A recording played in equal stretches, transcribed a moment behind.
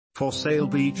For sale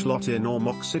beach lot in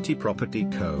Ormoc City, property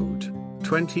code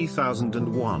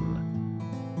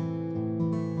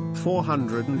 20001.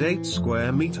 408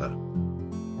 square meter.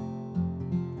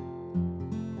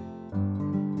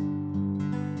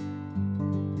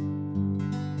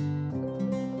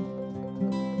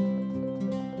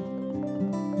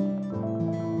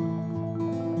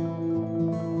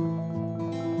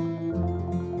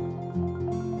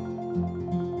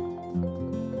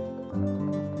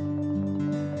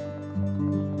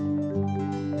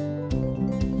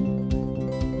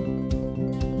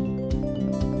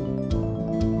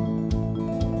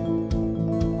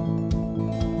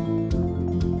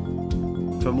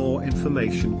 For more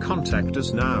information, contact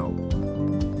us now.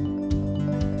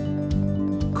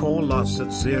 Call us at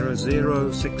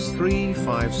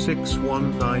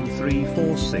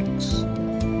 0063561936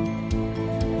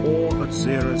 or at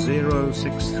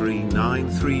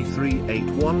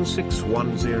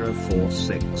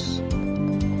 00639338161046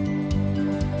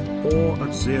 or at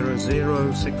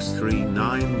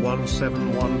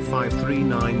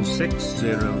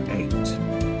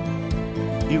 00639171539608.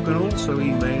 You can also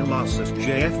email us at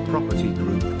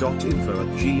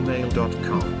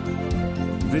jfpropertygroup.info@gmail.com.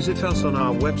 Visit us on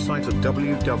our website at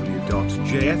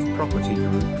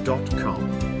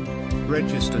www.jfpropertygroup.com.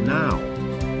 Register now.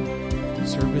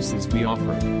 Services we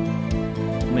offer: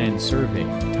 land survey,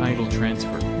 title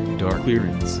transfer, dark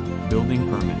clearance, building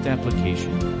permit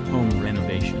application, home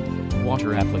renovation,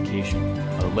 water application,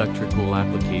 electrical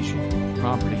application,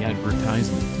 property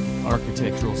advertisement,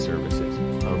 architectural services,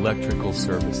 electrical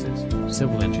services,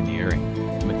 civil engineering,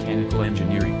 mechanical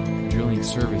engineering, drilling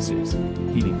services,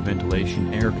 heating,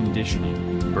 ventilation, air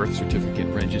conditioning, birth certificate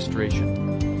registration.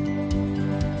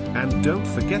 And don't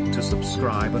forget to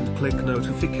subscribe and click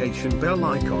notification bell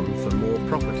icon for more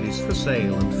properties for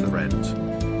sale and for rent.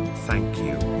 Thank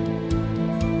you.